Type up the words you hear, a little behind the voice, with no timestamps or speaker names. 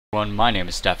My name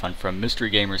is Stefan from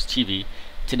MreGamers TV.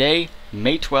 Today,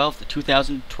 May 12th,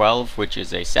 2012, which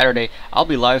is a Saturday, I'll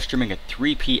be live streaming at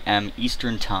 3 p.m.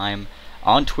 Eastern Time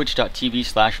on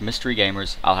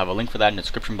twitch.tv/MreGamers. I'll have a link for that in the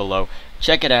description below.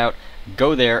 Check it out,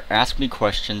 go there, ask me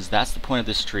questions. That's the point of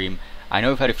this stream. I know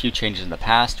we've had a few changes in the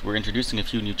past. We're introducing a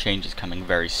few new changes coming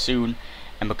very soon,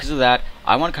 and because of that,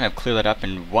 I want to kind of clear that up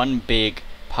in one big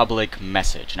public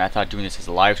message, and I thought doing this as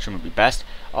a live stream would be best.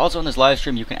 Also on this live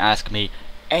stream, you can ask me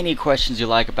any questions you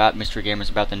like about MreGamers,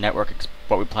 about the network,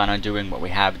 what we plan on doing, what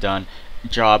we have done,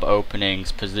 job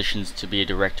openings, positions to be a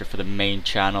director for the main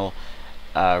channel,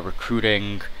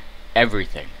 recruiting,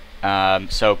 everything.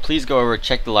 So please go over,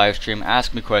 check the live stream,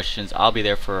 ask me questions. I'll be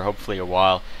there for hopefully a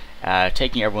while,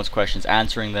 taking everyone's questions,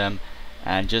 answering them,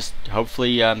 and just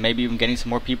hopefully maybe even getting some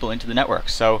more people into the network.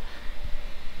 So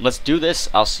let's do this.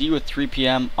 I'll see you at 3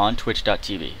 p.m. on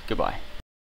twitch.tv. Goodbye.